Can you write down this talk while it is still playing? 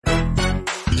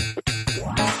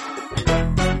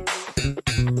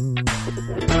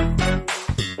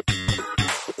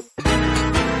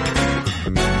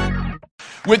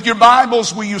With your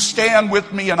Bibles, will you stand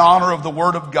with me in honor of the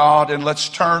Word of God, and let's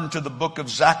turn to the book of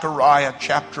Zechariah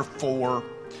chapter 4.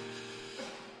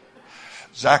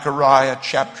 Zechariah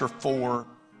chapter 4.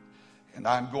 And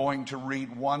I'm going to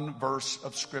read one verse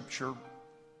of Scripture,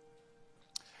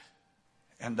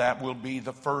 and that will be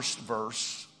the first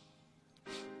verse.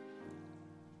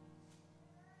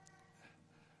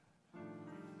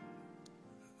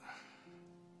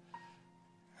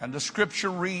 And the Scripture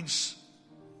reads,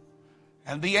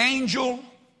 "And the angel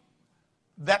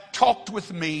that talked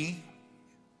with me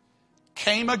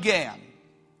came again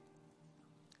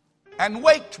and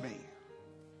waked me."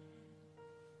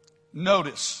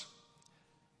 Notice,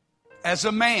 as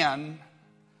a man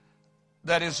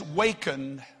that is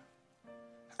wakened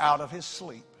out of his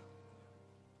sleep.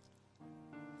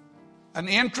 An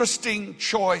interesting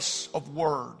choice of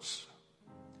words.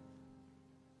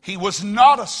 He was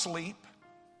not asleep,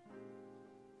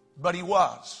 but he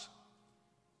was.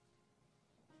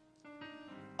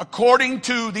 According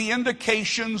to the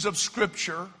indications of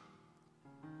Scripture,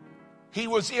 he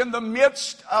was in the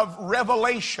midst of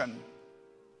revelation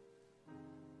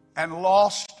and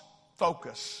lost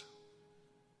focus.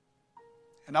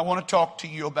 And I want to talk to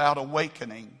you about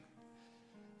awakening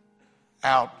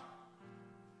out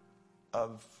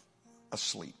of a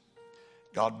sleep.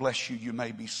 God bless you. You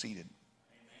may be seated.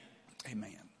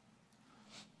 Amen.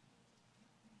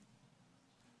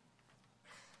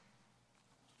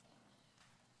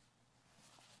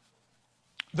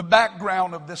 The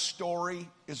background of this story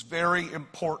is very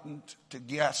important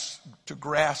to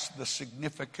grasp the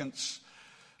significance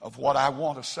of what I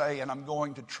want to say, and I'm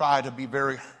going to try to be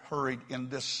very hurried in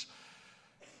this.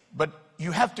 But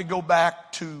you have to go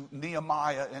back to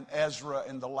Nehemiah and Ezra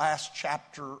in the last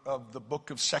chapter of the book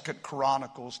of 2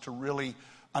 Chronicles to really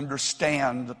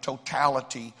understand the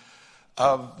totality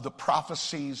of the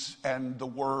prophecies and the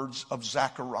words of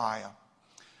Zechariah.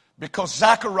 Because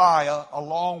Zechariah,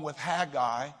 along with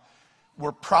Haggai,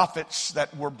 were prophets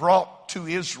that were brought to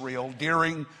Israel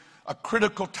during a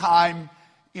critical time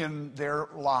in their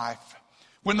life.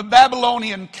 When the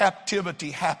Babylonian captivity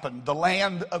happened, the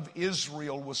land of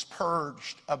Israel was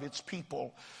purged of its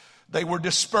people. They were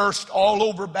dispersed all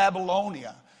over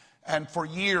Babylonia, and for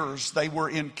years they were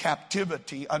in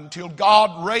captivity until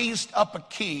God raised up a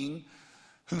king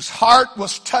whose heart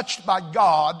was touched by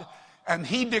God, and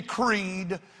he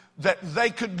decreed that they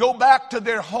could go back to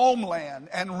their homeland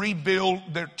and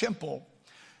rebuild their temple.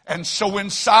 And so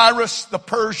when Cyrus, the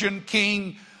Persian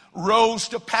king, rose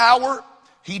to power,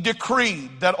 he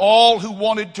decreed that all who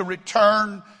wanted to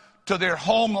return to their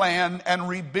homeland and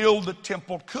rebuild the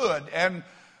temple could. And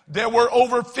there were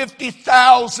over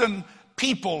 50,000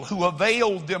 people who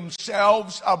availed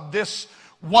themselves of this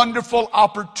wonderful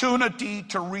opportunity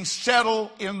to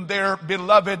resettle in their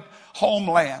beloved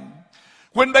homeland.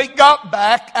 When they got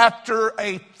back after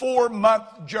a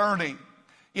 4-month journey,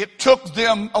 it took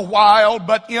them a while,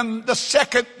 but in the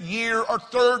second year or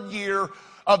third year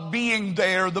of being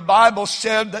there, the Bible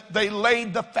said that they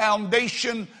laid the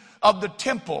foundation of the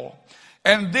temple,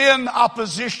 and then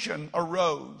opposition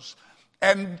arose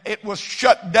and it was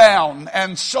shut down.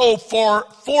 And so for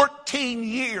 14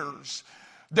 years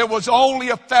there was only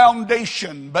a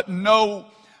foundation but no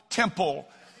temple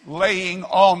laying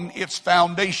on its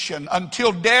foundation,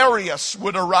 until Darius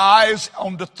would arise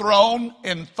on the throne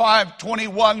in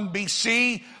 521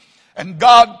 BC. And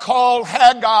God called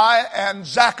Haggai and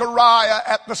Zechariah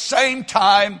at the same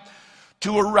time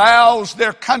to arouse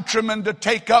their countrymen to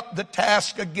take up the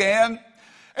task again.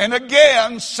 And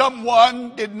again,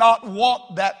 someone did not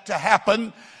want that to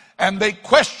happen, and they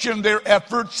questioned their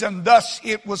efforts, and thus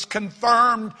it was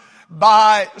confirmed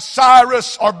by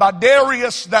Cyrus or by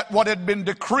Darius that what had been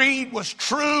decreed was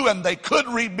true and they could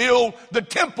rebuild the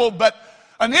temple. But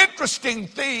an interesting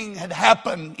thing had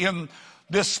happened in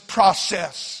this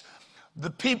process. The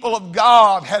people of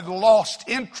God had lost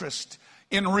interest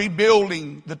in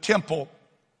rebuilding the temple.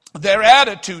 Their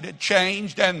attitude had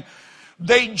changed, and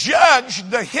they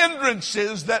judged the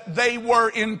hindrances that they were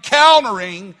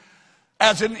encountering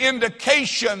as an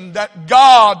indication that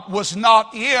God was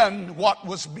not in what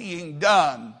was being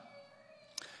done.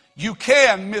 You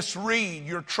can misread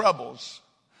your troubles.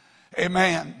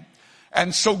 Amen.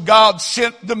 And so God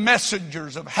sent the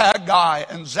messengers of Haggai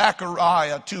and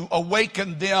Zechariah to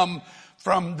awaken them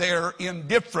from their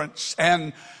indifference.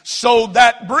 And so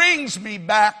that brings me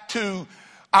back to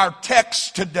our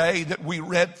text today that we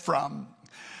read from.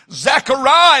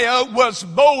 Zechariah was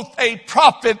both a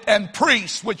prophet and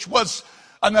priest, which was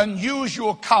an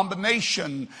unusual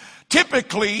combination.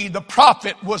 Typically, the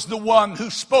prophet was the one who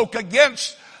spoke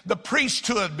against the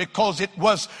priesthood, because it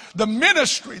was the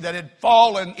ministry that had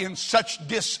fallen in such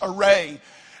disarray.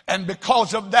 And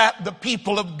because of that, the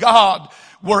people of God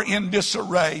were in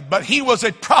disarray. But he was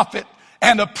a prophet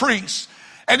and a priest.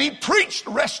 And he preached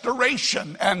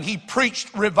restoration, and he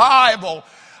preached revival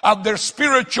of their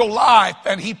spiritual life.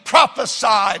 And he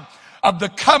prophesied of the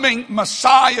coming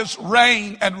Messiah's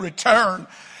reign and return.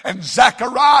 And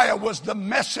Zechariah was the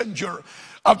messenger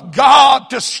of God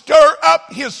to stir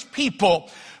up his people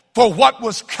for what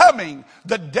was coming,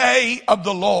 the day of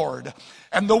the Lord.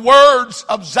 And the words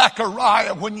of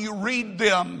Zechariah, when you read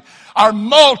them, are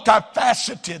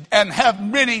multifaceted and have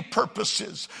many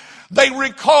purposes. They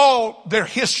recall their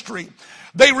history.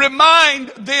 They remind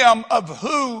them of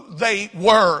who they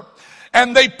were.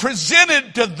 And they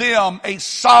presented to them a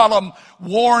solemn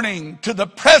warning to the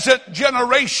present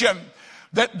generation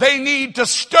that they need to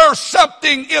stir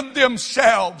something in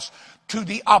themselves to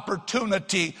the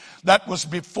opportunity that was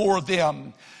before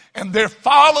them. And there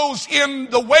follows in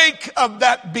the wake of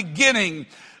that beginning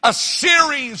a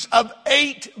series of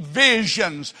 8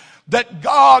 visions that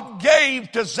God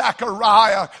gave to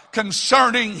Zechariah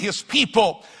concerning his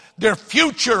people, their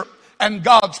future, and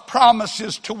God's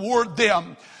promises toward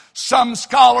them. Some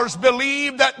scholars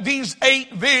believe that these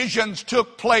 8 visions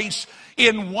took place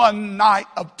in one night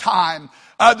of time.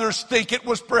 Others think it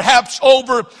was perhaps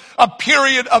over a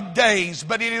period of days,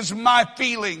 but it is my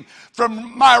feeling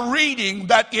from my reading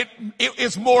that it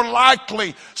is more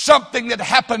likely something that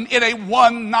happened in a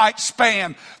one-night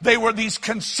span. They were these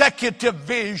consecutive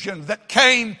visions that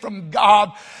came from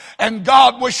God, and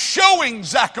God was showing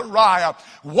Zechariah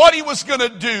what he was going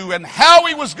to do and how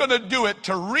he was going to do it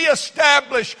to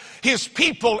reestablish his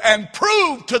people and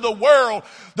prove to the world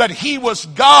that he was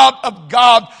God of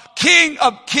God, King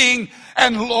of kings,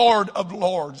 and Lord of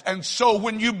lords. And so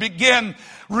when you begin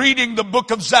reading the book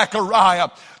of Zechariah,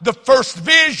 the first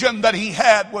vision that he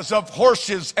had was of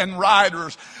horses and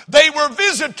riders. They were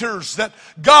visitors that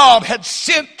God had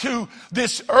sent to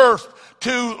this earth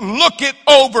to look it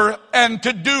over and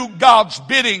to do God's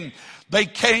bidding. They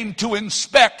came to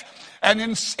inspect. And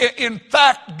in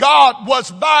fact, God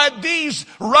was by these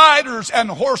riders and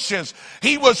horses.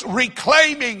 He was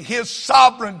reclaiming his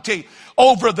sovereignty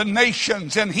over the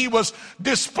nations. And he was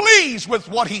displeased with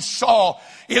what he saw,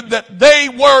 in that they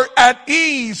were at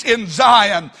ease in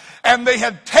Zion. And they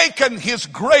had taken his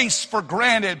grace for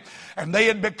granted. And they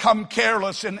had become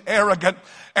careless and arrogant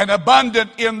and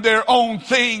abundant in their own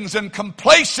things and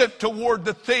complacent toward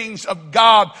the things of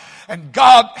God. And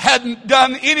God hadn't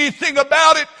done anything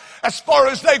about it as far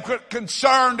as they were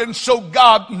concerned, and so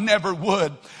God never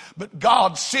would. But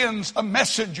God sends a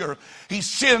messenger. He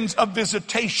sends a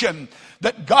visitation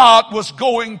that God was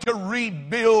going to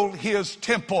rebuild his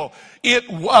temple. It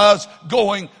was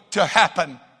going to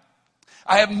happen.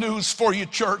 I have news for you,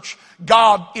 church.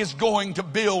 God is going to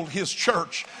build his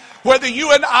church. Whether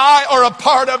you and I are a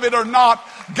part of it or not,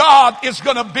 God is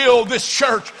going to build this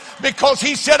church, because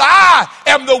he said, I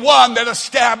am the one that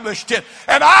established it,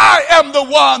 and I am the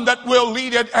one that will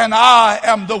lead it, and I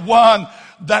am the one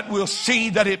that will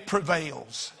see that it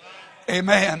prevails.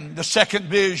 Amen. The second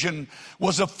vision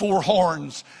was of 4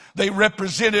 horns. They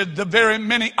represented the very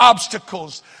many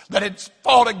obstacles that had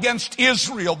fought against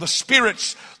Israel, the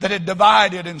spirits that had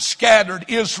divided and scattered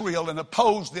Israel and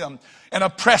opposed them and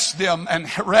oppressed them and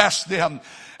harassed them.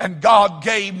 And God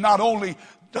gave not only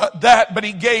that, but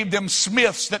he gave them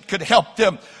smiths that could help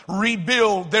them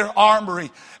rebuild their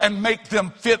armory and make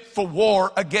them fit for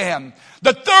war again.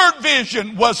 The third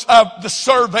vision was of the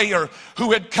surveyor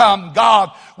who had come.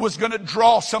 God was going to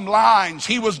draw some lines.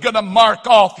 He was going to mark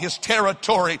off his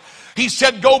territory. He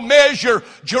said, go measure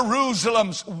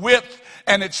Jerusalem's width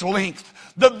and its length.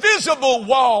 The visible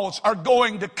walls are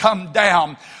going to come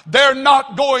down. They're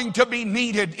not going to be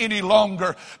needed any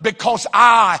longer, because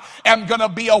I am going to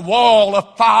be a wall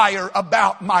of fire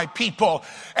about my people.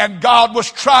 And God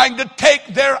was trying to take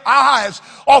their eyes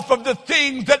off of the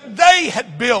things that they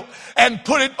had built and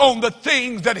put it on the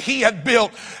things that he had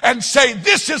built, and say,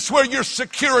 this is where your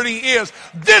security is.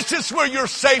 This is where your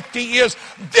safety is.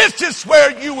 This is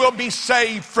where you will be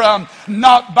saved from,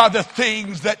 not by the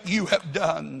things that you have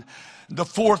done. The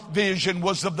fourth vision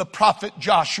was of the prophet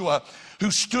Joshua,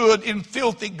 who stood in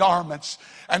filthy garments,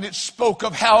 and it spoke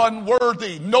of how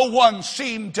unworthy. No one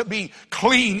seemed to be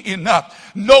clean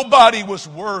enough. Nobody was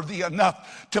worthy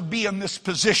enough to be in this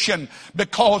position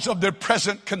because of their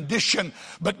present condition.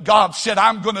 But God said,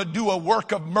 I'm going to do a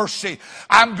work of mercy.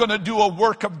 I'm going to do a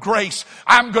work of grace.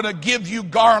 I'm going to give you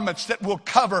garments that will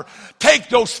cover. Take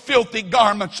those filthy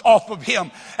garments off of him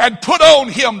and put on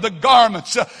him the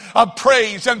garments of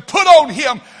praise, and put on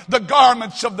him the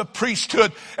garments of the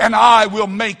priesthood, and I will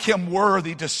make him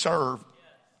worthy to serve.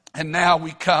 And now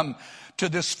we come to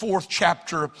this 4th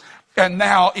chapter, and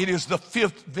now it is the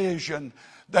 5th vision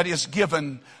that is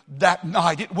given that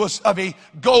night. It was of a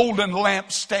golden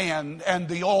lampstand, and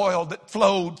the oil that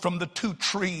flowed from the 2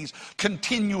 trees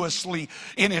continuously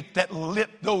in it that lit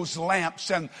those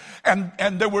lamps. And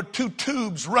there were 2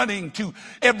 tubes running to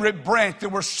every branch. There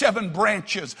were 7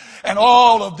 branches, and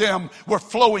all of them were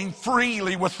flowing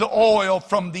freely with the oil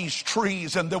from these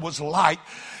trees, and there was light.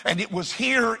 And it was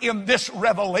here in this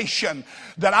revelation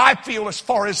that I feel, as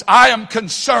far as I am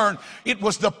concerned, it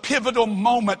was the pivotal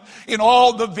moment in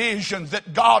all the visions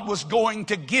that God was going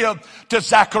to give to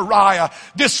Zechariah.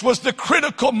 This was the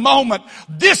critical moment.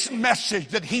 This message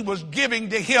that he was giving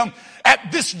to him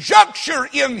at this juncture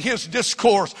in his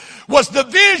discourse was the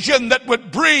vision that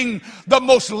would bring the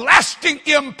most lasting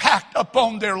impact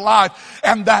upon their life.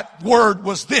 And that word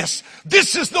was this.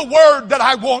 This is the word that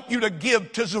I want you to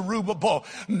give to Zerubbabel.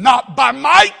 Not by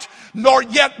might, nor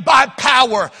yet by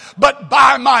power, but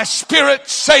by my Spirit,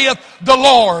 saith the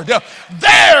Lord.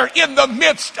 There in the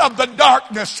midst of the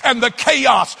darkness and the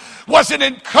chaos was an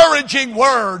encouraging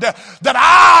word that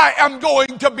I am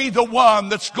going to be the one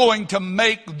that's going to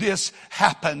make this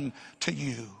happen to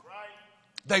you.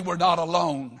 They were not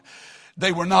alone.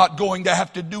 They were not going to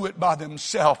have to do it by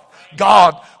themselves.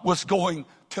 God was going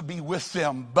to be with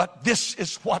them. But this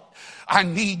is what I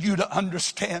need you to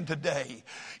understand today.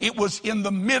 It was in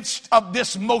the midst of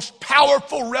this most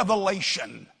powerful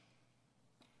revelation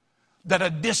that a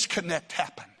disconnect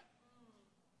happened.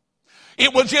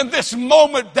 It was in this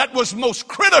moment that was most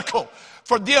critical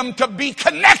for them to be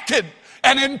connected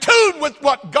and in tune with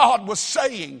what God was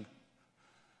saying.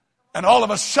 And all of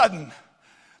a sudden,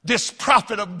 this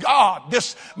prophet of God,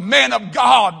 this man of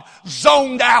God,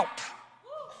 zoned out.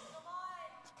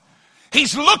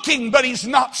 He's looking, but he's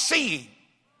not seeing.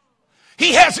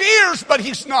 He has ears, but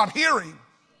he's not hearing.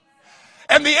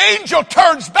 And the angel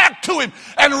turns back to him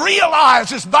and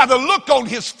realizes by the look on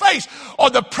his face or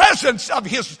the presence of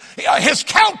his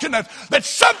countenance that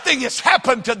something has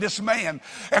happened to this man.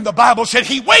 And the Bible said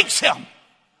he wakes him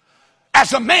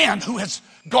as a man who has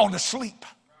gone to sleep.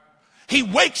 He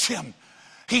wakes him.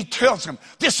 He tells him,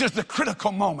 this is the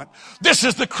critical moment. This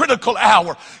is the critical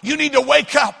hour. You need to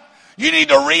wake up. You need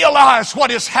to realize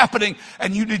what is happening,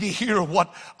 and you need to hear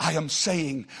what I am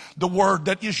saying. The word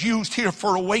that is used here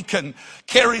for awaken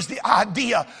carries the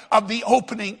idea of the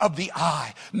opening of the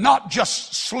eye. Not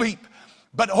just sleep,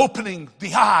 but opening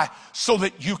the eye so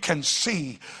that you can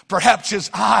see. Perhaps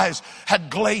his eyes had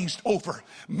glazed over.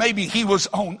 Maybe he was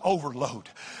on overload.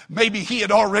 Maybe he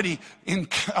had already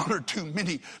encountered too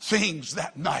many things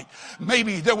that night.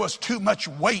 Maybe there was too much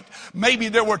weight. Maybe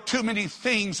there were too many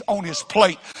things on his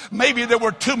plate. Maybe there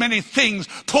were too many things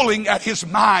pulling at his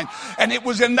mind. And it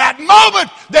was in that moment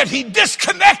that he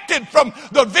disconnected from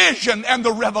the vision and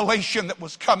the revelation that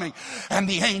was coming. And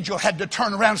the angel had to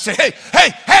turn around and say, hey,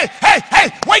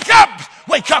 wake up,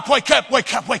 wake up, wake up,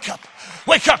 wake up, wake up.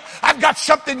 Wake up. I've got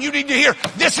something you need to hear.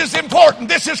 This is important.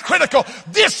 This is critical.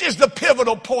 This is the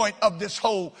pivotal point of this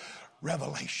whole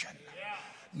revelation.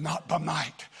 Not by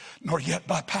might, nor yet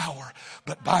by power,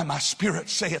 but by my Spirit,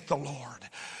 saith the Lord.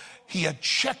 He had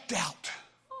checked out.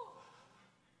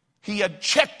 He had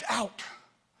checked out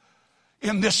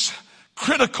in this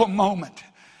critical moment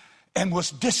and was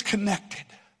disconnected.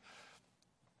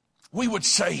 We would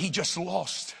say he just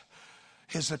lost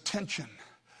his attention.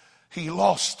 He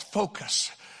lost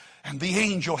focus, and the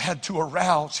angel had to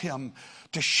arouse him,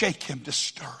 to shake him, to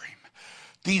stir him.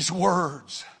 These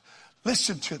words,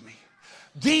 listen to me,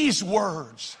 these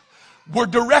words were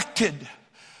directed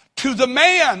to the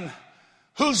man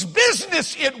whose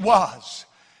business it was.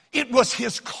 It was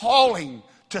his calling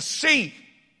to see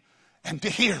and to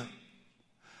hear.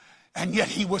 And yet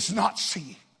he was not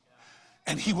seeing,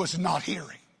 and he was not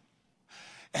hearing.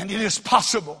 And it is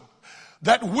possible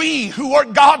that we who are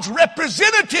God's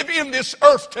representative in this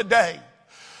earth today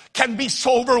can be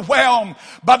so overwhelmed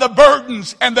by the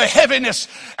burdens and the heaviness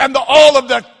and all of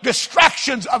the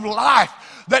distractions of life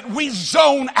that we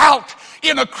zone out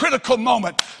in a critical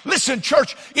moment. Listen,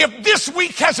 church, if this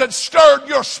week hasn't stirred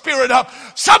your spirit up,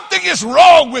 something is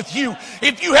wrong with you.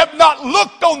 If you have not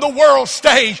looked on the world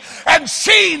stage and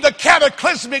seen the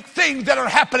cataclysmic things that are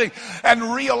happening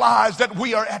and realized that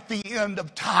we are at the end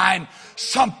of time,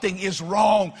 something is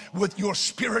wrong with your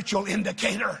spiritual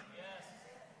indicator.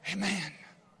 Amen.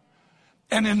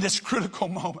 And in this critical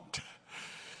moment,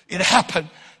 it happened.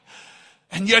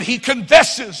 And yet he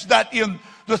confesses that in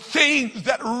the things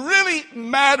that really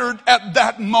mattered at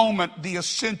that moment, the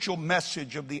essential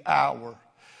message of the hour,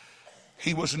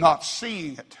 he was not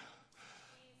seeing it.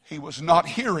 He was not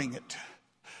hearing it.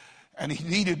 And he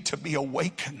needed to be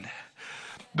awakened.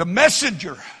 The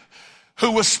messenger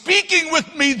who was speaking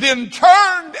with me then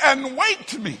turned and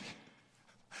waked me.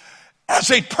 As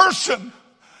a person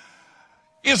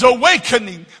is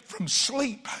awakening from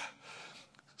sleep,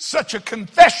 such a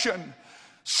confession,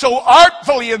 so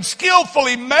artfully and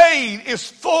skillfully made, is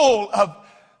full of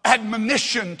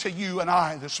admonition to you and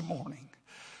I this morning.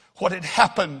 What had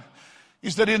happened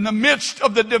is that in the midst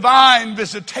of the divine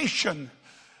visitation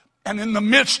and in the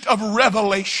midst of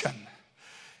revelation,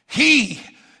 he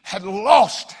had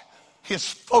lost his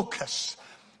focus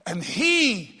and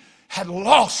he had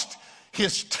lost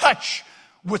his touch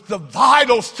with the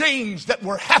vital things that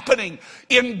were happening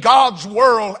in God's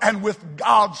world and with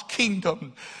God's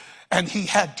kingdom. And he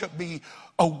had to be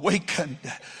awakened.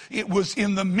 It was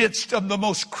in the midst of the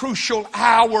most crucial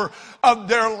hour of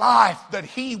their life that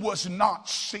he was not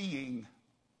seeing.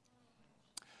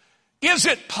 Is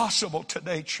it possible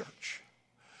today, church,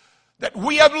 that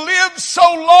we have lived so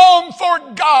long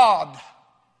for God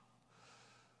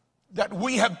that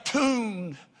we have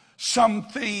tuned some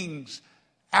things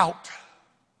out?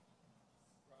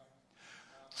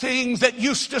 Things that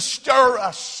used to stir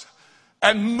us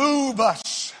and move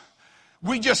us,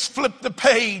 we just flip the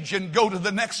page and go to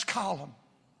the next column.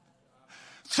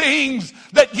 Things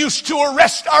that used to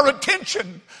arrest our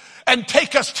attention and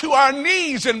take us to our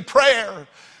knees in prayer,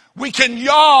 we can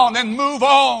yawn and move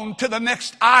on to the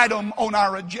next item on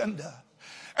our agenda.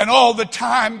 And all the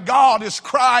time, God is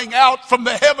crying out from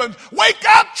the heavens, wake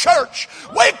up, church!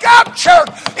 Wake up, church!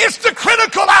 It's the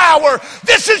critical hour.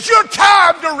 This is your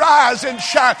time to rise and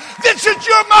shine. This is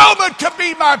your moment to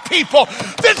be my people.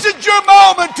 This is your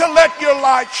moment to let your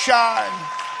light shine.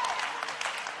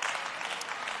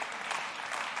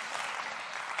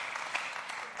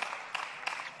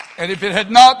 And if it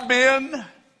had not been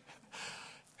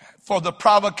for the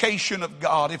provocation of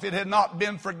God, if it had not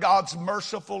been for God's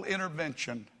merciful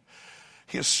intervention,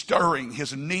 his stirring,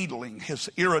 his needling, his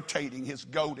irritating, his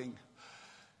goading,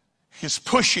 his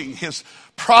pushing, his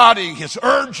prodding, his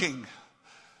urging,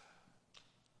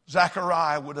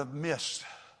 Zechariah would have missed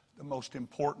the most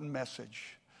important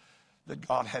message that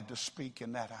God had to speak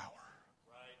in that hour.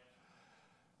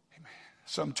 Amen.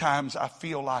 Sometimes I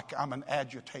feel like I'm an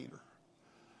agitator.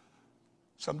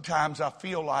 Sometimes I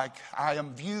feel like I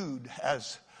am viewed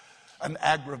as an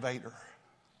aggravator.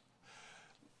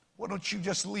 Why don't you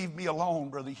just leave me alone,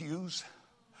 Brother Hughes?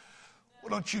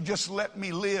 Why don't you just let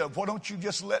me live? Why don't you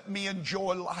just let me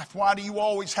enjoy life? Why do you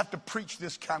always have to preach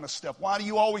this kind of stuff? Why do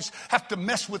you always have to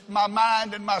mess with my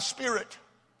mind and my spirit?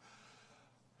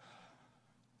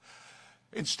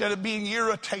 Instead of being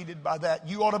irritated by that,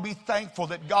 you ought to be thankful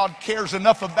that God cares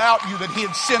enough about you that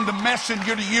he'd send a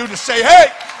messenger to you to say, hey,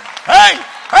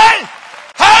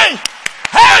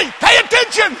 pay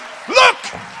attention. Look,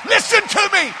 listen to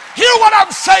me. Hear what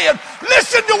I'm saying.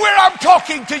 Listen to where I'm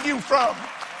talking to you from.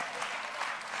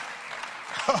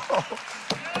 Oh.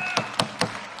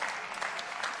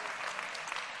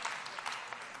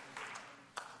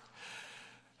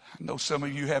 I know some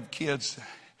of you have kids.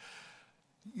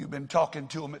 You've been talking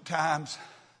to them at times,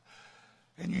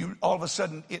 and you all of a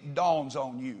sudden it dawns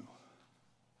on you.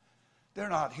 They're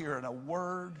not hearing a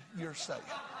word you're saying.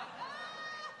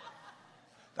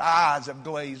 The eyes have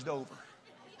glazed over.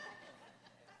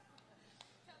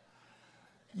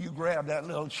 You grab that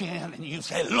little chin and you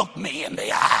say, look me in the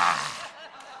eye.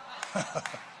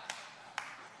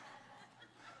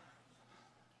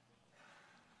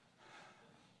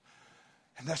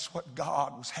 And that's what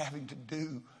God was having to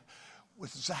do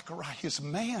with Zechariah, his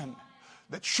man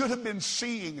that should have been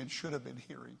seeing and should have been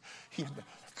hearing. He had been,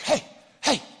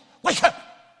 hey, wake up.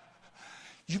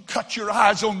 You cut your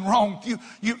eyes on wrong.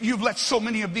 You've let so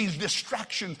many of these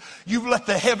distractions. You've let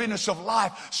the heaviness of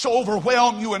life so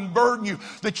overwhelm you and burden you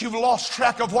that you've lost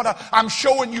track of what I'm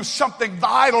showing you something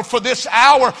vital for this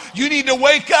hour. You need to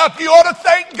wake up. You ought to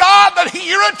thank God that he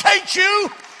irritates you.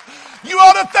 You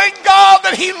ought to thank God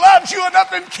that he loves you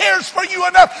enough and cares for you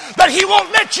enough that he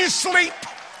won't let you sleep.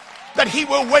 that He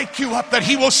will wake you up, that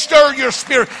He will stir your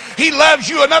spirit. He loves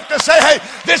you enough to say, hey,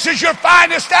 this is your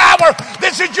finest hour.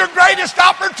 This is your greatest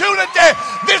opportunity.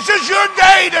 This is your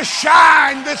day to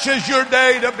shine. This is your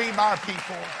day to be my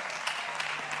people.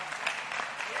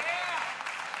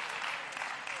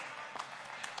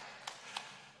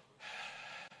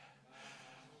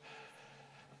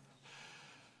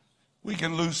 We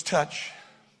can lose touch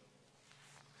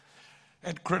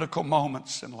at critical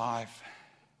moments in life.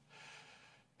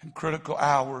 In critical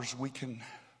hours, we can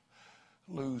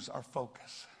lose our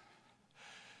focus.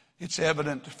 It's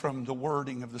evident from the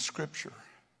wording of the Scripture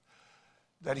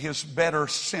that his better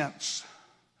sense,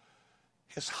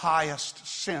 his highest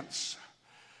sense,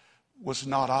 was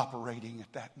not operating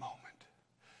at that moment.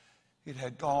 It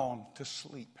had gone to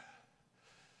sleep.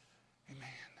 Amen.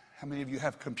 How many of you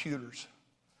have computers?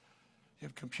 You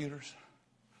have computers?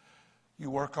 You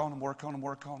work on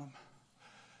them,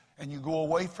 and you go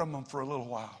away from them for a little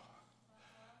while.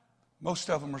 Most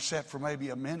of them are set for maybe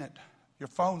a minute. Your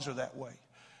phones are that way.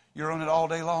 You're on it all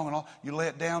day long, and you lay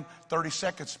it down, 30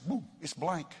 seconds, boom, it's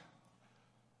blank.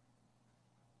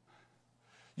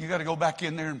 You got to go back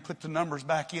in there and put the numbers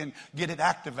back in, get it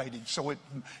activated so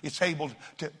it's able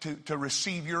to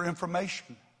receive your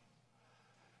information.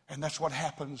 And that's what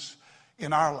happens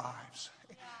in our lives.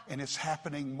 And it's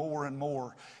happening more and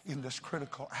more in this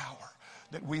critical hour,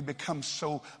 that we become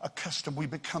so accustomed, we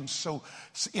become so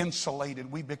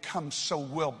insulated, we become so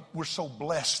we're so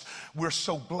blessed, we're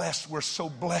so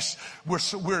blessed,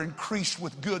 we're increased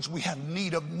with goods, we have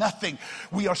need of nothing,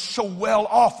 we are so well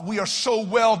off, we are so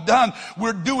well done,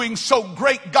 we're doing so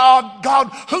great. God,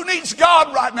 who needs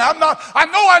God right now? I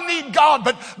know I need God,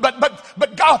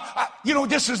 but God,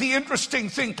 this is the interesting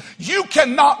thing. You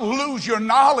cannot lose your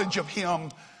knowledge of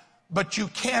Him, but you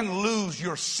can lose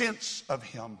your sense of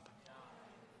Him.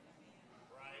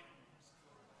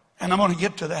 And I'm going to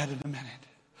get to that in a minute.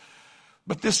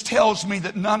 But this tells me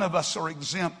that none of us are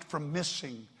exempt from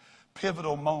missing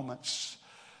pivotal moments.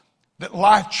 That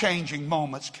life-changing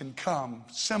moments can come.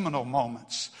 Seminal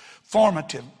moments.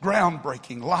 Formative,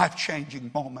 groundbreaking,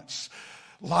 life-changing moments.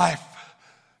 Life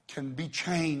can be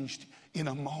changed in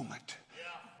a moment.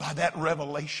 By that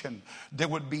revelation, there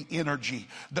would be energy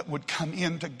that would come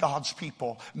into God's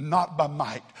people, not by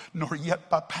might, nor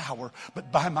yet by power,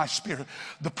 but by my Spirit.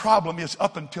 The problem is,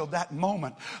 up until that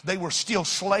moment, they were still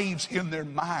slaves in their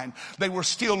mind. They were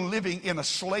still living in a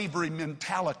slavery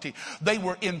mentality. They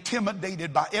were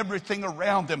intimidated by everything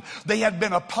around them. They had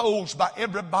been opposed by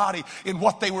everybody in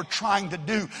what they were trying to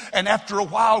do. And after a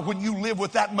while, when you live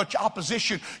with that much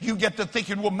opposition, you get to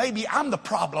thinking, well, maybe I'm the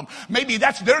problem. Maybe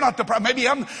they're not the problem. Maybe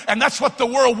I'm. And that's what the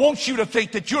world wants you to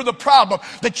think, that you're the problem,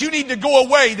 that you need to go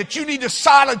away, that you need to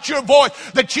silence your voice,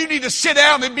 that you need to sit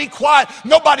down and be quiet.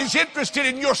 Nobody's interested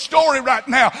in your story right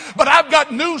now. But I've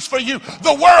got news for you.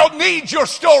 The world needs your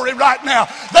story right now.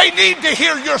 They need to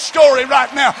hear your story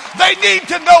right now. They need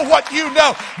to know what you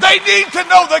know. They need to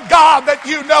know the God that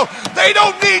you know. They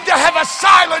don't need to have a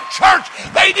silent church.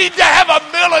 They need to have a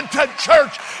militant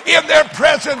church in their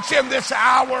presence in this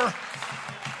hour.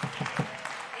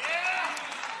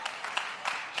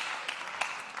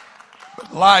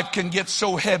 Life can get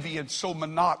so heavy and so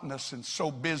monotonous and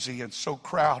so busy and so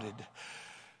crowded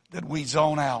that we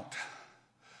zone out.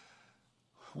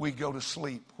 We go to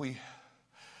sleep. We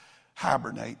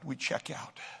hibernate. We check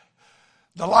out.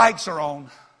 The lights are on,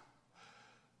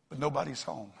 but nobody's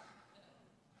home.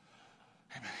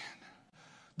 Amen.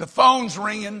 The phone's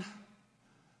ringing,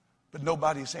 but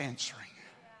nobody's answering.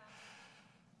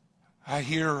 I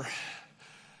hear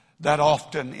that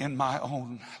often in my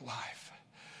own life.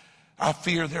 I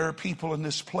fear there are people in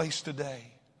this place today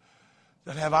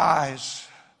that have eyes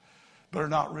but are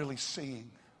not really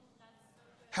seeing.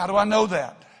 How do I know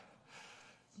that?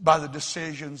 By the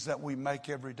decisions that we make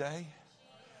every day,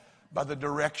 by the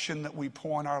direction that we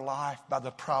point our life, by the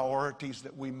priorities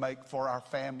that we make for our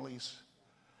families.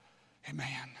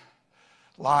 Amen.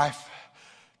 Life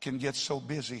can get so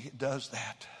busy, it does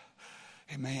that.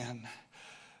 Amen.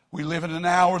 We live in an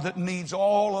hour that needs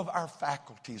all of our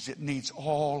faculties. It needs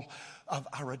all of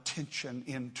our attention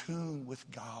in tune with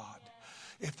God.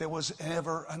 If there was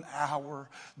ever an hour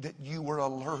that you were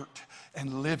alert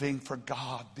and living for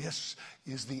God, this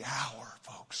is the hour,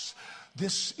 folks.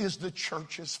 This is the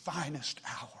church's finest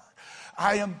hour.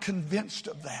 I am convinced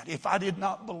of that. If I did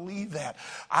not believe that,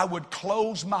 I would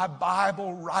close my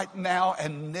Bible right now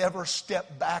and never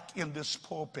step back in this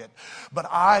pulpit. But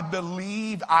I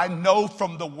believe, I know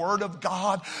from the Word of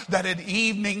God that at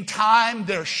evening time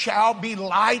there shall be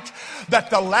light, that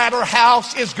the latter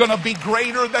house is going to be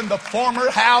greater than the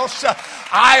former house.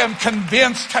 I am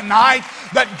convinced tonight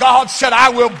that God said, I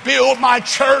will build my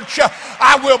church.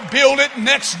 I will build it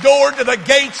next door to the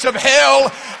gates of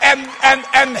hell,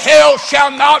 and hell shall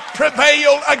not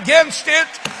prevail against it.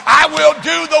 I will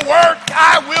do the work.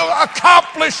 I will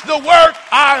accomplish the work.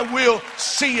 I will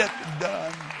see it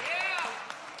done.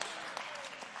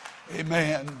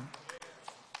 Amen.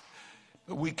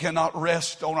 But we cannot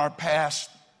rest on our past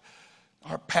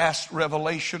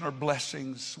revelation or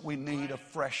blessings. We need a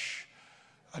fresh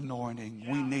anointing.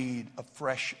 We need a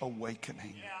fresh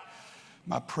awakening.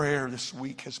 My prayer this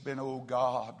week has been, oh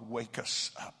God, wake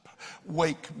us up.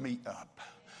 Wake me up.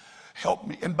 Help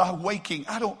me. And by waking,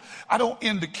 I don't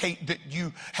indicate that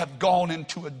you have gone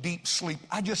into a deep sleep.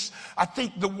 I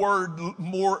think the word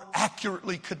more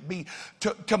accurately could be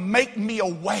to make me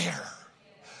aware.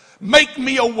 Make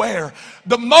me aware.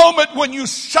 The moment when you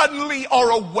suddenly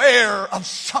are aware of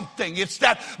something, it's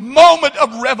that moment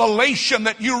of revelation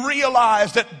that you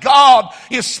realize that God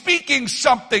is speaking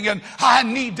something, and I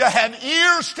need to have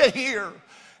ears to hear,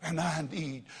 and I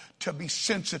need to be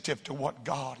sensitive to what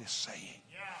God is saying.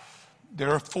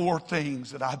 There are 4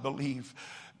 things that I believe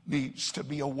needs to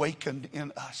be awakened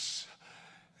in us.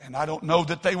 And I don't know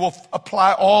that they will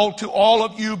apply all to all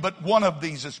of you, but one of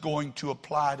these is going to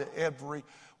apply to every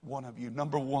one of you.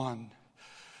 Number 1,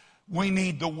 we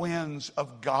need the winds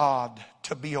of God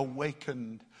to be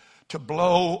awakened, to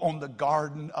blow on the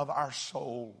garden of our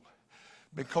soul,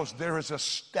 because there is a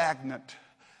stagnant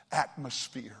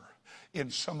atmosphere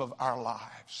in some of our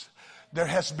lives. There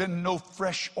has been no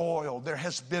fresh oil. There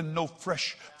has been no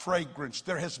fresh fragrance.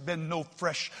 There has been no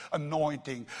fresh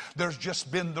anointing. There's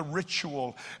just been the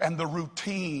ritual and the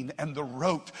routine and the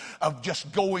rote of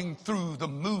just going through the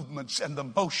movements and the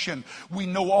motion. We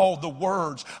know all the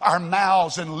words. Our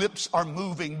mouths and lips are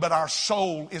moving, but our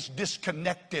soul is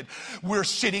disconnected. We're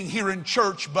sitting here in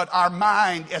church, but our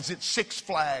mind is at Six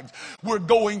Flags. We're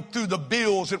going through the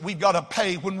bills that we got to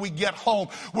pay when we get home.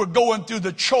 We're going through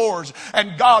the chores,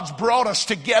 and God's brought us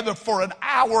together for an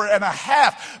hour and a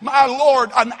half. My Lord,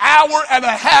 an hour and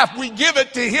a half. We give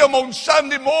it to Him on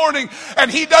Sunday morning, and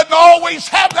He doesn't always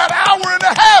have that hour and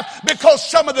a half, because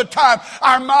some of the time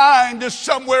our mind is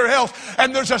somewhere else,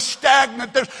 and there's a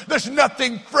stagnant, there's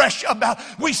nothing fresh about.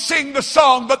 We sing the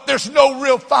song, but there's no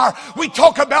real fire. We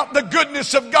talk about the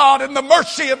goodness of God and the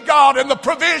mercy of God and the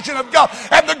provision of God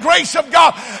and the grace of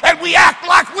God, and we act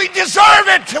like we deserve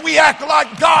it, and we act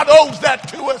like God owes that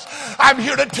to us. I'm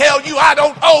here to tell you,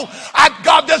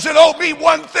 God doesn't owe me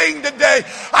one thing today.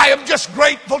 I am just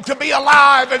grateful to be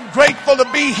alive and grateful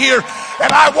to be here,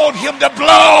 and I want Him to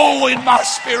blow in my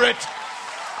spirit.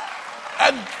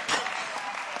 And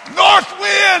north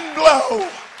wind blow.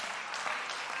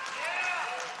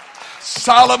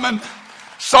 Solomon,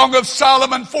 Song of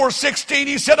Solomon 4:16,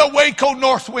 he said, awake, O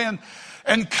north wind,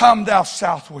 and come, thou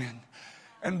south wind,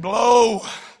 and blow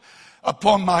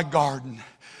upon my garden,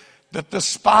 that the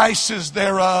spices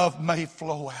thereof may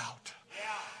flow out.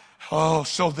 Oh,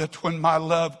 so that when my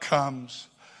love comes,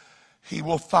 he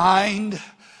will find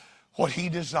what he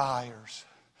desires,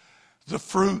 the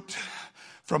fruit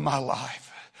from my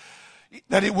life,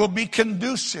 that it will be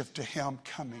conducive to him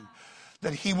coming,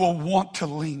 that he will want to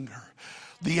linger.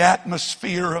 The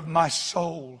atmosphere of my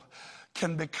soul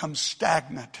can become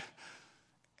stagnant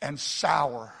and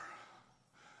sour.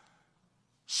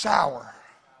 Sour.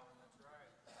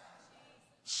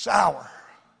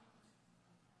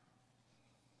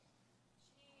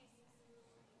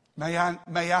 May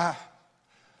I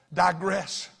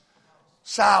digress?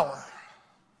 Sour.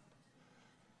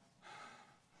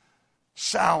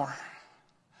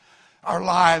 Our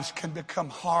lives can become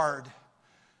hard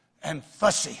and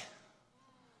fussy.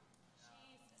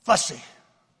 Amen.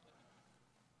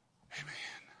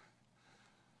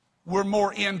 We're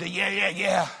more into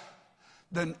yeah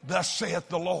than thus saith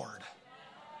the Lord.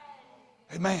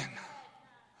 Amen.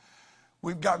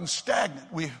 We've gotten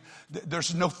stagnant.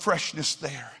 There's no freshness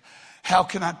there. How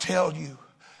can I tell you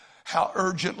how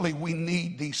urgently we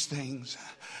need these things?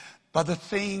 By the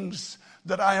things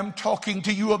that I am talking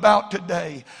to you about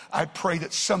today, I pray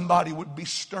that somebody would be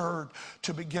stirred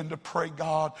to begin to pray,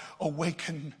 God,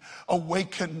 awaken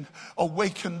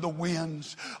the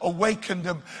winds, awaken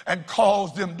them and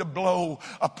cause them to blow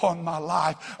upon my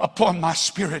life, upon my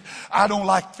spirit. I don't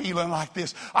like feeling like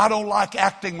this. I don't like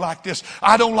acting like this.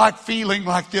 I don't like feeling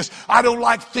like this. I don't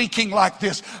like thinking like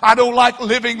this. I don't like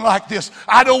living like this.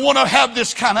 I don't want to have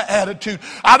this kind of attitude.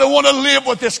 I don't want to live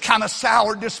with this kind of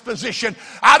sour disposition.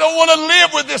 I don't want to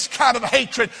live with this kind of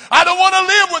hatred. I don't want to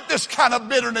live with this kind of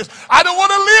bitterness. I don't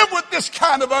want to live with this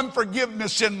kind of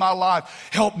unforgiveness in my life.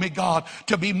 Help me, God,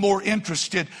 to be more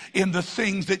interested in the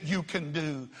things that you can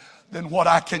do than what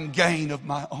I can gain of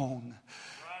my own.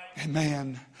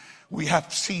 Amen. We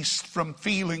have ceased from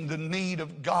feeling the need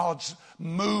of God's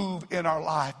move in our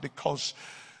life because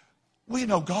we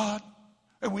know God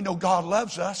and we know God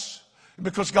loves us. And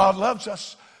because God loves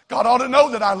us, God ought to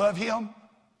know that I love Him.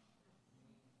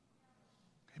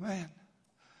 Amen.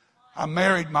 I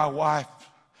married my wife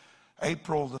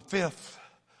April the 5th,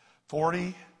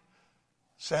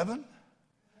 47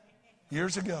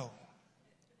 years ago.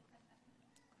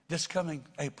 This coming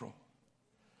April.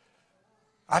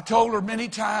 I told her many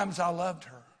times I loved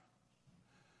her.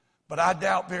 But I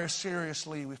doubt very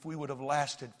seriously if we would have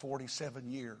lasted 47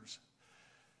 years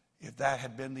if that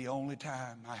had been the only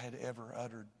time I had ever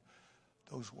uttered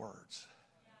those words.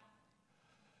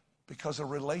 Because a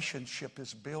relationship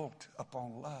is built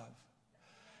upon love.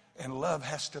 And love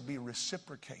has to be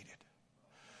reciprocated.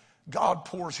 God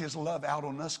pours His love out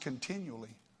on us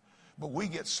continually. But we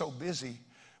get so busy,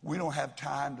 we don't have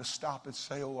time to stop and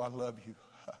say, oh, I love you.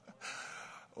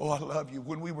 Oh, I love you.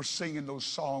 When we were singing those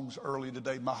songs early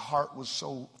today, my heart was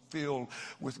so filled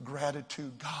with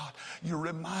gratitude. God, you're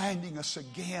reminding us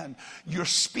again. You're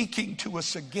speaking to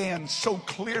us again so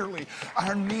clearly.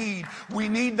 Our need. We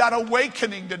need that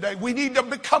awakening today. We need to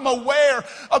become aware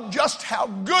of just how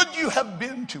good you have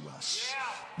been to us.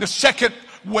 The second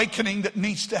awakening that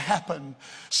needs to happen.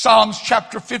 Psalms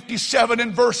chapter 57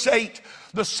 and verse 8.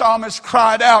 The psalmist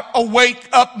cried out, awake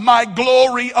up my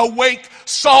glory, awake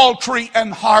psaltery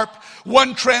and harp.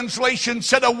 One translation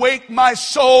said, awake my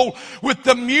soul with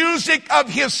the music of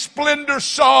His splendor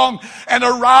song, and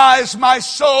arise my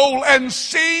soul and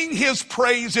sing His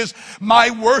praises.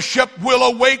 My worship will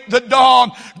awake the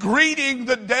dawn, greeting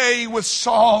the day with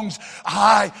songs.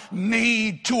 I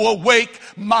need to awake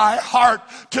my heart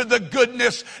to the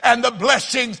goodness and the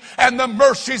blessings and the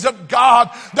mercies of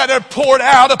God that are poured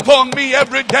out upon me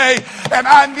every day. And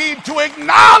I need to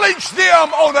acknowledge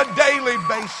them on a daily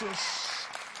basis.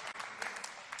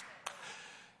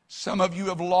 Some of you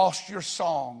have lost your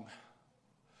song.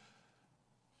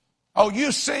 Oh,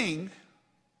 you sing.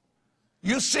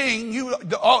 You sing. You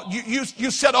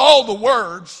said all the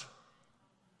words,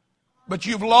 but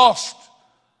you've lost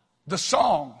the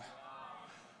song.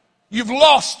 You've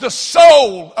lost the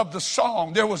soul of the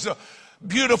song. There was a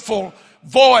beautiful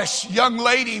voice, young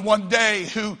lady one day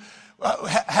who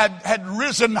had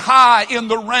risen high in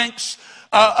the ranks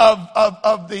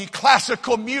of the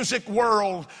classical music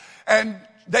world, and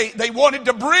they wanted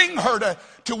to bring her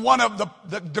to one of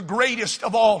the greatest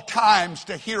of all times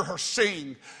to hear her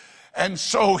sing. And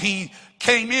so he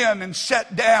came in and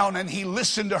sat down and he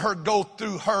listened to her go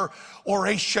through her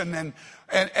oration,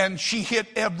 and she hit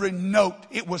every note.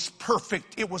 It was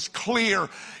perfect. It was clear.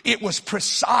 It was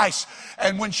precise.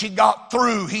 And when she got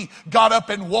through, he got up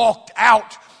and walked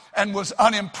out and was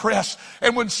unimpressed.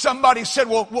 And when somebody said,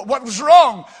 well, what was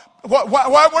wrong?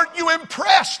 Why weren't you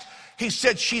impressed? He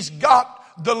said, she's got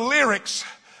the lyrics,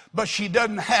 but she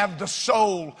doesn't have the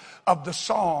soul of the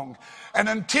song. And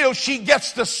until she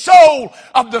gets the soul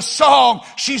of the song,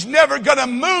 she's never going to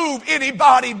move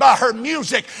anybody by her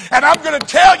music. And I'm going to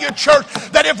tell you, church,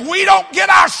 that if we don't get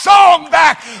our song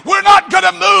back, we're not going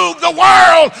to move the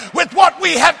world with what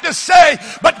we have to say.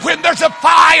 But when there's a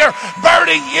fire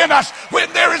burning in us,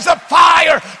 when there is a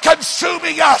fire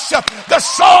consuming us, the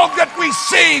song that we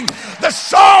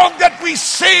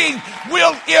sing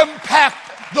will impact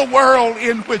the world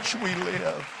in which we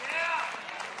live.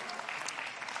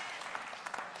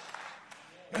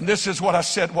 And this is what I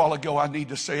said a while ago. I need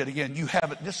to say it again. You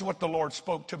haven't. This is what the Lord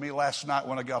spoke to me last night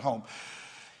when I got home.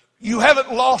 You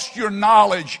haven't lost your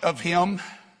knowledge of Him,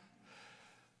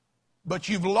 but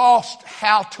you've lost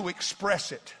how to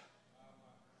express it.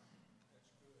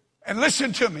 And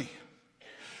listen to me.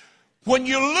 When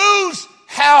you lose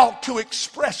how to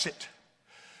express it,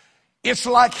 it's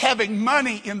like having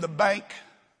money in the bank,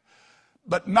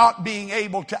 but not being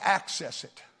able to access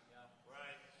it.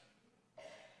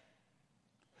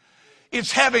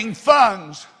 It's having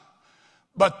funds,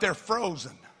 but they're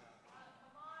frozen.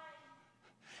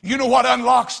 You know what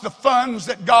unlocks the funds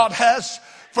that God has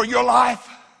for your life?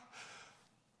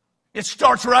 It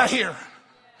starts right here.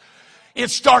 It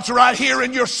starts right here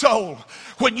in your soul.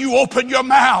 When you open your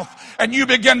mouth and you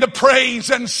begin to praise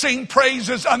and sing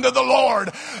praises unto the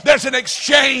Lord, there's an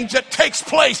exchange that takes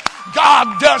place.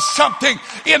 God does something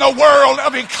in a world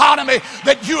of economy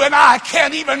that you and I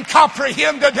can't even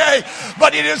comprehend today.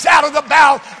 But it is out of the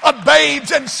mouth of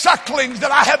babes and sucklings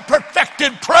that I have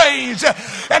perfected praise.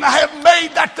 And I have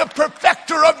made that the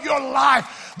perfecter of your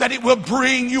life, that it will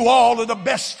bring you all of the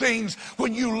best things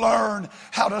when you learn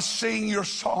how to sing your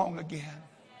song again.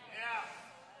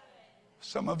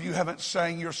 Some of you haven't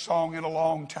sang your song in a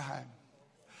long time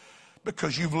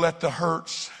because you've let the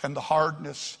hurts and the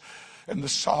hardness and the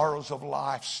sorrows of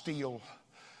life steal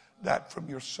that from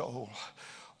your soul.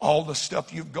 All the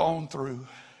stuff you've gone through,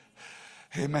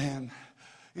 amen,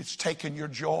 it's taken your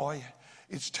joy.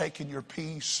 It's taken your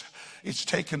peace. It's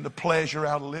taken the pleasure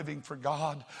out of living for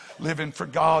God. Living for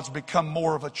God's become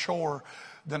more of a chore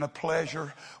than a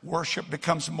pleasure. Worship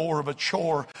becomes more of a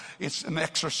chore. It's an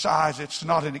exercise. It's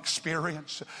not an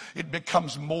experience. It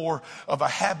becomes more of a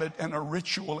habit and a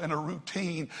ritual and a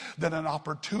routine than an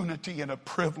opportunity and a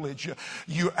privilege.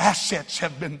 Your assets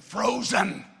have been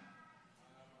frozen.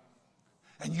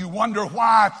 And you wonder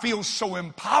why I feel so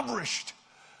impoverished.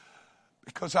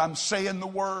 Because I'm saying the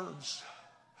words,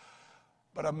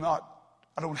 but I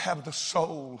don't have the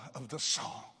soul of the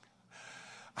song.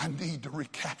 I need to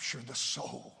recapture the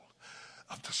soul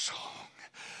of the song.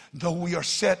 Though we are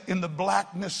set in the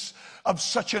blackness of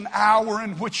such an hour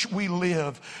in which we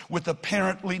live, with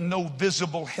apparently no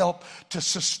visible help to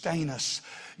sustain us,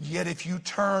 yet if you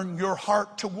turn your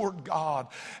heart toward God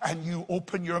and you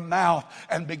open your mouth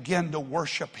and begin to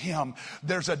worship Him,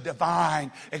 there's a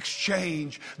divine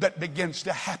exchange that begins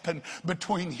to happen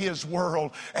between His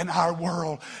world and our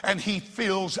world. And He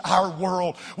fills our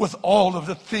world with all of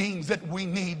the things that we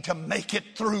need to make it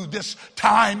through this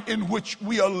time in which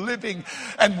we are living.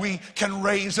 And we can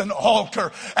raise an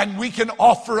altar and we can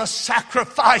offer a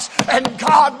sacrifice, and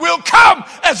God will come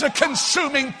as a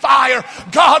consuming fire.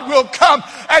 God will come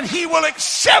and He will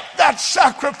accept that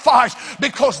sacrifice,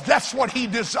 because that's what He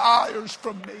desires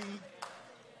from me.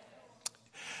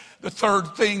 The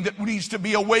third thing that needs to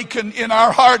be awakened in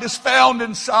our heart is found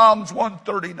in Psalms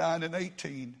 139 and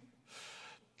 18.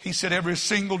 He said, every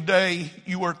single day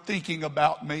you are thinking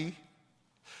about me.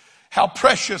 How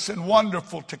precious and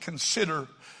wonderful to consider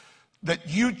that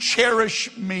you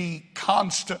cherish me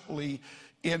constantly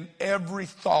in every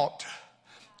thought.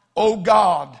 O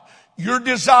God, your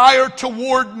desire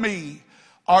toward me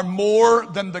are more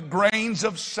than the grains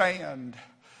of sand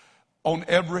on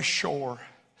every shore.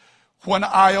 When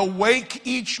I awake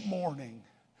each morning,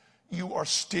 you are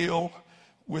still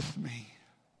with me.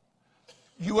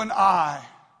 You and I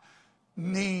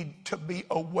need to be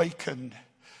awakened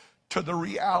to the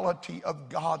reality of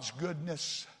God's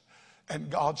goodness and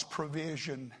God's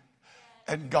provision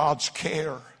and God's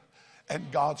care and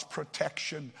God's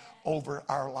protection over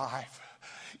our life.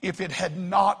 If it had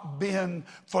not been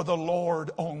for the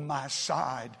Lord on my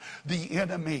side, the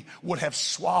enemy would have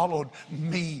swallowed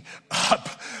me up.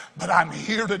 But I'm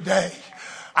here today.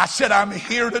 I said, I'm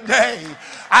here today.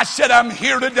 I said, I'm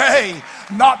here today.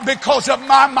 Not because of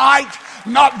my might,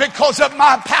 not because of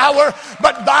my power,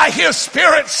 but by His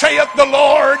Spirit, saith the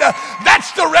Lord.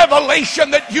 That's the revelation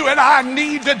that you and I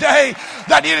need today.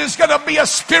 That it is going to be a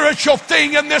spiritual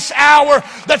thing in this hour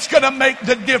that's going to make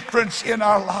the difference in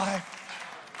our life.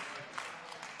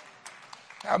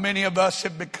 How many of us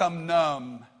have become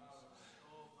numb?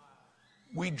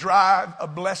 We drive a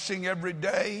blessing every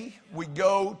day. We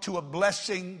go to a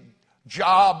blessing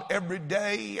job every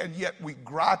day, and yet we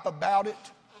gripe about it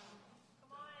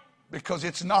because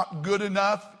it's not good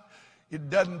enough. It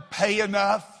doesn't pay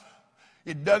enough.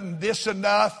 It doesn't this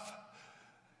enough.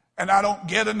 And I don't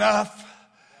get enough.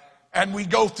 And we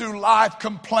go through life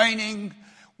complaining.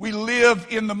 We live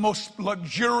in the most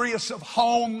luxurious of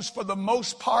homes for the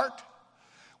most part.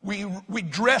 We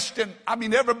dressed in,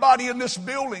 everybody in this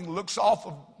building looks off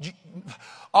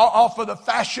of the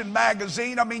fashion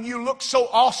magazine. You look so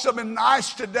awesome and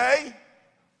nice today.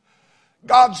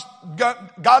 God's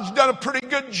done a pretty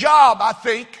good job, I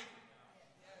think.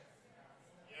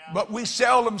 But we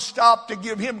seldom stop to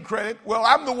give Him credit. Well,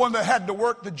 I'm the one that had to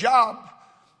work the job.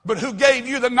 But who gave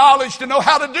you the knowledge to know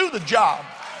how to do the job?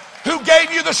 Who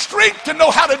gave you the strength to know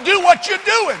how to do what you're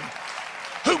doing?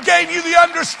 Who gave you the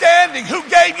understanding? Who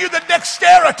gave you the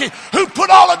dexterity? Who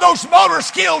put all of those motor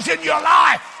skills in your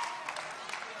life?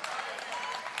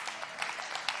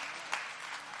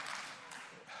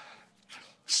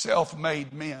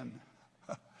 Self-made men.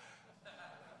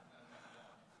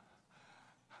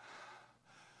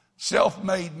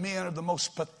 Self-made men are the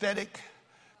most pathetic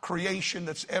creation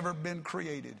that's ever been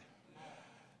created,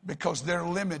 because they're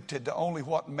limited to only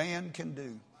what man can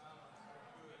do.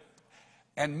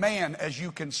 And man, as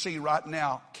you can see right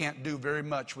now, can't do very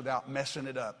much without messing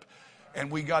it up. And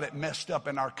we got it messed up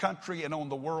in our country and on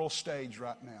the world stage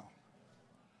right now.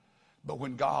 But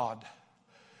when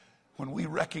we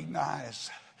recognize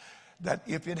that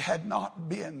if it had not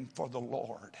been for the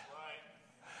Lord,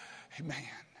 amen,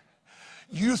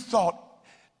 you thought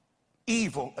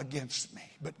evil against me,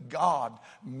 but God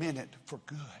meant it for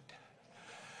good.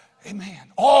 Amen.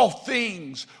 All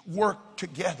things work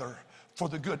together for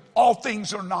the good. All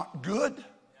things are not good.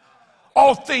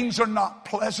 All things are not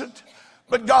pleasant.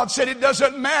 But God said it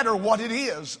doesn't matter what it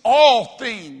is. All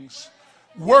things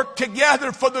work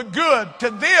together for the good to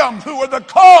them who are the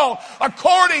called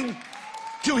according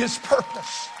to His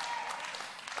purpose.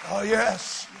 Oh,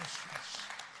 yes.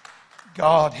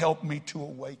 God, help me to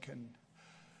awaken.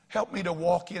 Help me to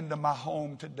walk into my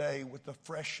home today with a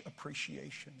fresh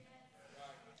appreciation.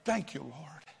 Thank you,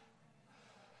 Lord.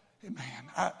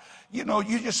 Amen.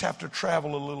 You just have to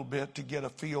travel a little bit to get a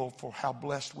feel for how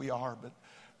blessed we are. But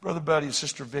Brother Buddy and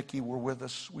Sister Vicky were with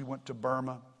us. We went to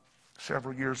Burma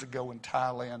several years ago in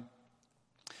Thailand.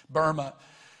 Burma,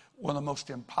 one of the most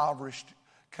impoverished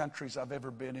countries I've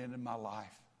ever been in my life.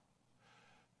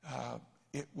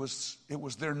 It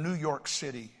was their New York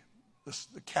City,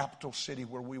 the capital city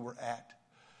where we were at.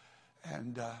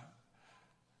 And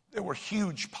there were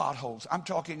huge potholes. I'm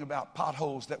talking about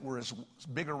potholes that were as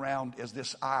big around as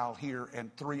this aisle here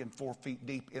and 3 and 4 feet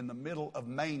deep in the middle of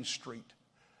Main Street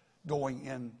going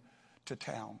into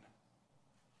town.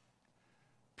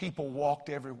 People walked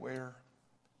everywhere.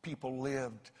 People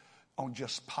lived on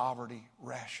just poverty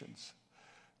rations.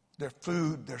 Their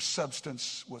food, their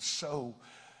substance was so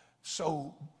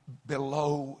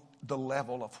below the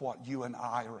level of what you and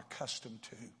I are accustomed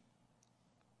to.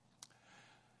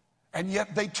 And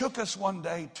yet they took us one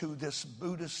day to this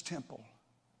Buddhist temple.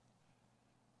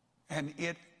 And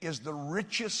it is the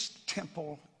richest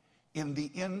temple in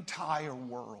the entire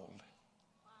world.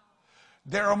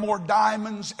 There are more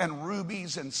diamonds and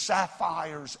rubies and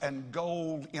sapphires and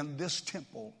gold in this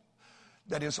temple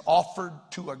that is offered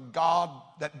to a God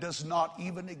that does not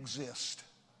even exist.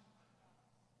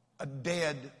 A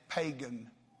dead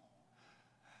pagan.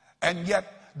 And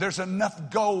yet there's enough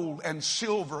gold and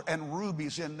silver and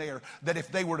rubies in there that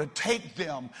if they were to take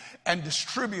them and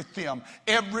distribute them,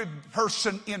 every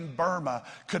person in Burma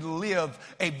could live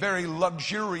a very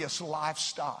luxurious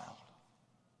lifestyle.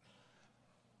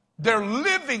 They're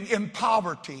living in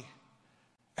poverty.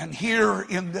 And here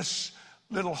in this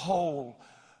little hole,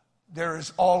 there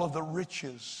is all of the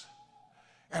riches.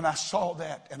 And I saw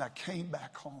that and I came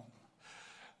back home.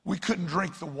 We couldn't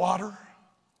drink the water.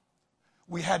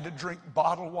 We had to drink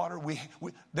bottled water. We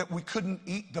couldn't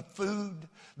eat the food.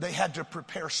 They had to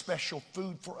prepare special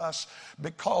food for us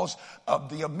because of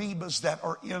the amoebas that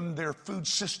are in their food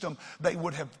system. They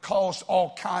would have caused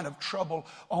all kind of trouble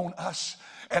on us.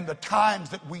 And the times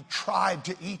that we tried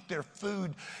to eat their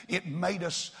food, it made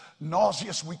us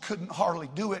nauseous. We couldn't hardly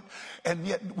do it. And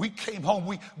yet we came home.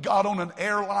 We got on an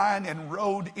airline and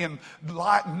rode in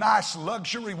nice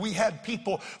luxury. We had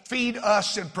people feed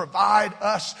us and provide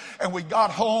us. And we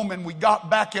got home and we got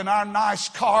back in our nice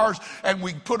cars and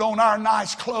we put on our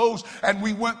nice clothes and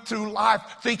we went through life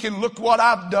thinking, look what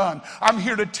I've done. I'm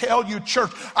here to tell you,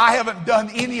 church, I haven't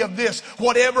done any of this.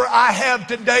 Whatever I have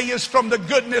today is from the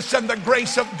goodness and the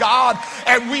grace of God.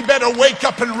 And we better wake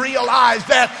up and realize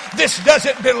that this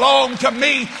doesn't belong to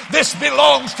me. This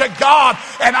belongs to God.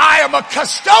 And I am a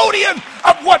custodian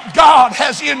of what God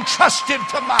has entrusted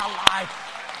to my life.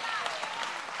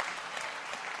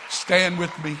 Stand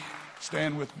with me.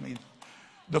 Stand with me.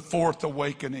 The fourth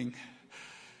awakening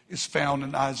is found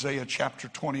in Isaiah chapter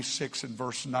 26 and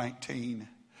verse 19.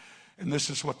 And this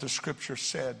is what the scripture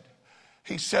said.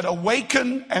 He said,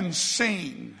 awaken and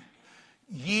sing,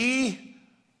 ye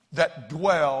that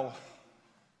dwell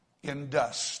in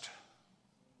dust.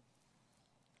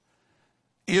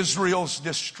 Israel's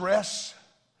distress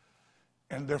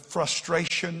and their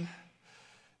frustration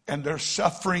and their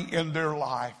suffering in their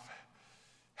life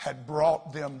had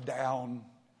brought them down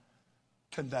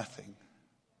to nothing.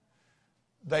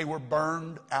 They were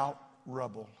burned out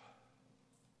rubble.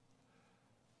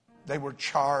 They were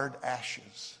charred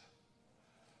ashes.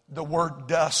 The word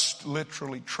dust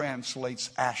literally translates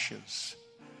ashes.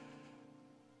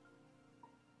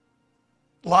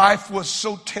 Life was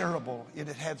so terrible. It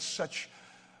had had such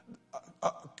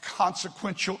a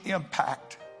consequential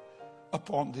impact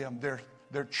upon them.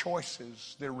 Their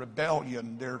choices, their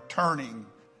rebellion, their turning,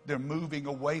 their moving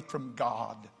away from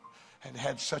God. had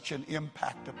had such an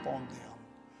impact upon them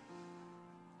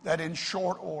that in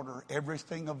short order,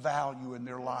 everything of value in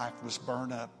their life was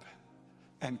burned up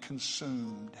and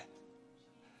consumed.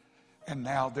 And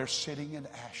now they're sitting in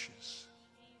ashes.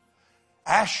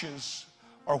 Ashes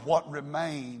are what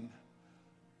remain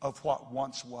of what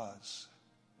once was.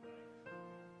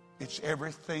 It's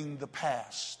everything the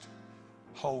past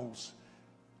holds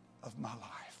of my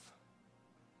life.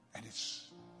 And it's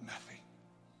nothing.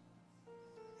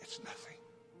 It's nothing.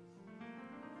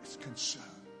 It's consumed.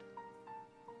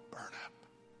 Burn up.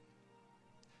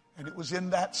 And it was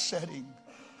in that setting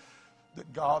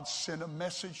that God sent a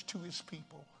message to his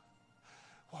people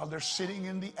while they're sitting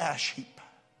in the ash heap,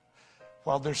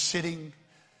 while they're sitting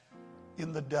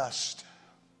in the dust.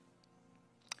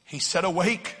 He said,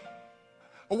 awake,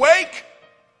 awake,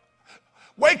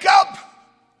 wake up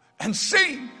and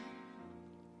sing.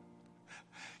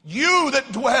 You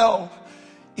that dwell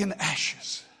in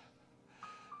ashes.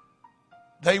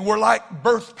 They were like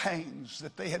birth pains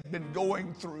that they had been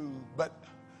going through, but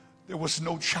there was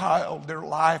no child. Their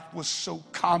life was so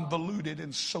convoluted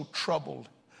and so troubled.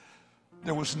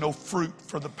 There was no fruit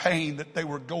for the pain that they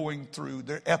were going through.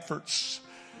 Their efforts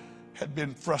had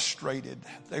been frustrated.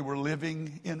 They were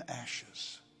living in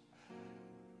ashes.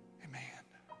 Amen.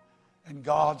 And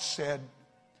God said,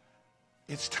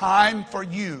 it's time for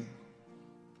you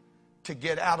to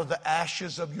get out of the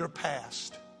ashes of your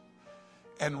past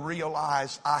and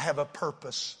realize I have a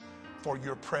purpose for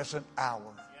your present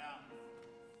hour.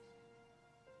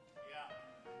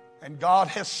 And God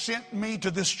has sent me to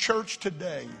this church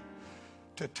today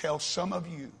to tell some of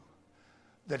you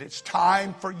that it's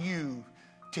time for you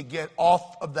to get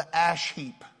off of the ash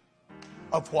heap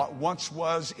of what once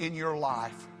was in your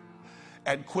life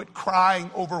and quit crying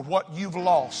over what you've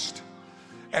lost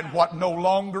and what no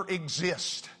longer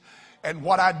exists and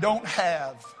what I don't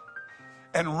have,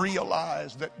 and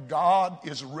realize that God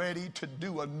is ready to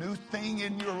do a new thing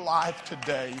in your life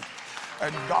today.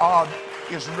 And God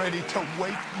is ready to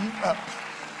wake you up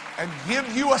and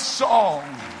give you a song.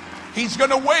 He's going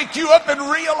to wake you up and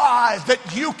realize that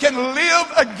you can live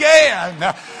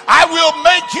again. I will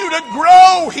make you to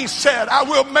grow, he said. I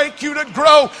will make you to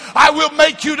grow. I will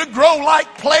make you to grow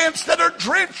like plants that are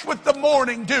drenched with the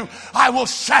morning dew. I will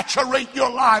saturate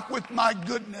your life with my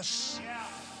goodness.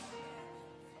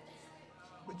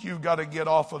 But you've got to get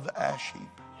off of the ash heap.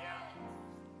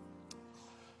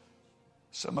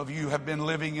 Some of you have been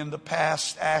living in the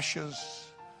past ashes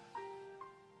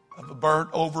of a burnt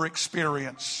over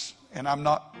experience. And I'm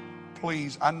not,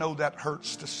 please, I know that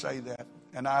hurts to say that.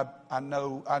 And I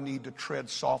know I need to tread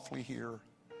softly here.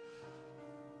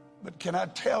 But can I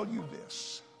tell you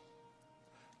this?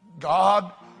 God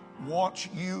wants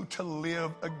you to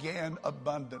live again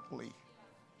abundantly.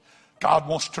 God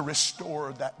wants to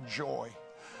restore that joy,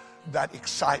 that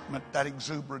excitement, that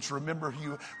exuberance. Remember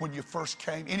you when you first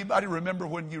came? Anybody remember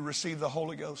when you received the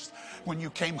Holy Ghost? When you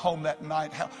came home that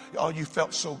night, how you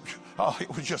felt so,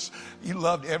 it was just, you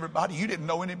loved everybody. You didn't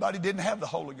know anybody didn't have the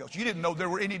Holy Ghost. You didn't know there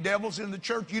were any devils in the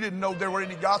church. You didn't know there were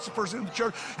any gossipers in the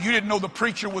church. You didn't know the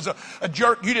preacher was a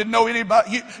jerk. You didn't know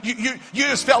anybody. You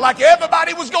just felt like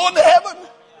everybody was going to heaven.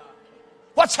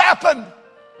 What's happened?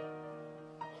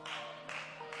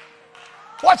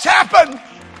 What's happened?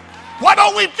 Why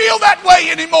don't we feel that way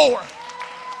anymore?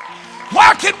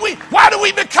 Why do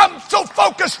we become so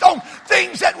focused on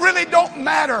things that really don't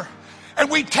matter? And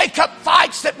we take up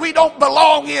fights that we don't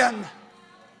belong in.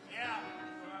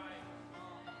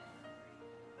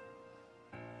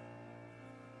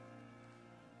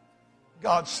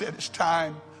 God said it's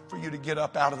time for you to get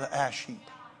up out of the ash heap.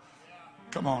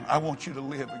 Come on, I want you to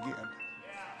live again.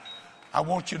 I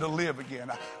want you to live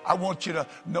again. I want you to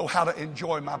know how to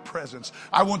enjoy my presence.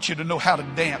 I want you to know how to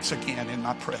dance again in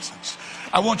my presence.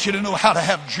 I want you to know how to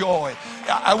have joy.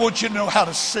 I want you to know how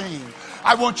to sing.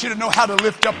 I want you to know how to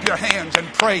lift up your hands and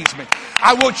praise me.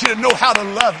 I want you to know how to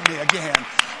love me again.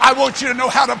 I want you to know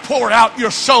how to pour out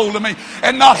your soul to me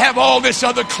and not have all this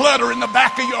other clutter in the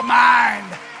back of your mind.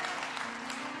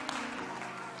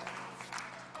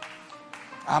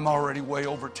 I'm already way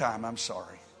over time. I'm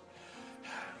sorry.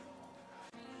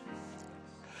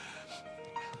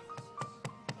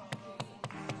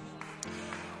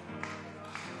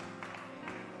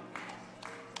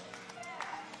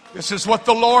 This is what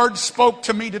the Lord spoke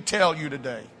to me to tell you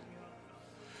today.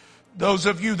 Those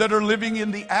of you that are living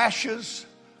in the ashes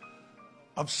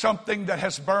of something that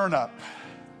has burned up,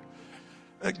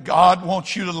 that God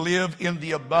wants you to live in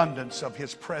the abundance of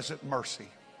His present mercy.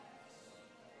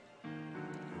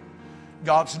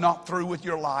 God's not through with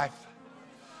your life.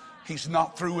 He's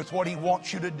not through with what He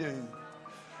wants you to do.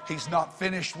 He's not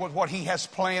finished with what He has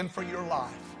planned for your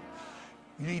life.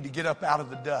 You need to get up out of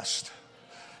the dust.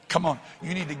 Come on.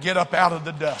 You need to get up out of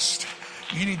the dust.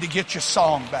 You need to get your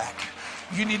song back.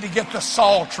 You need to get the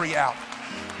psaltery out.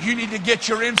 You need to get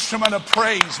your instrument of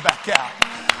praise back out.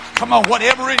 Come on,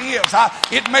 whatever it is.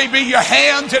 It may be your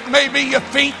hands. It may be your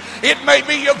feet. It may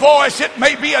be your voice. It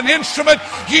may be an instrument.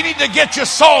 You need to get your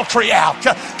psaltery out.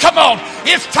 Come on.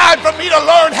 It's time for me to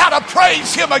learn how to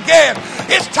praise Him again.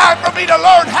 It's time for me to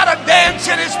learn how to dance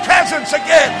in His presence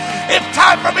again. It's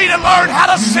time for me to learn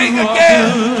how to sing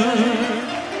again.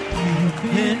 You've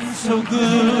been so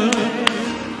good.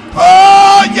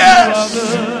 Oh, yes.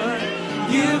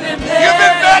 You've been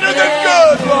better than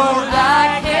good, Lord.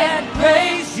 I can't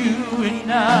praise you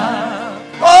enough.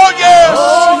 Oh, yes.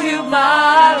 Oh, you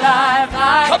my life.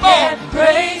 I can't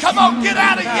praise you. Come on, get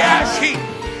out of the ash heap.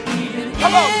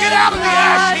 Come on, get out of the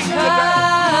ash heap.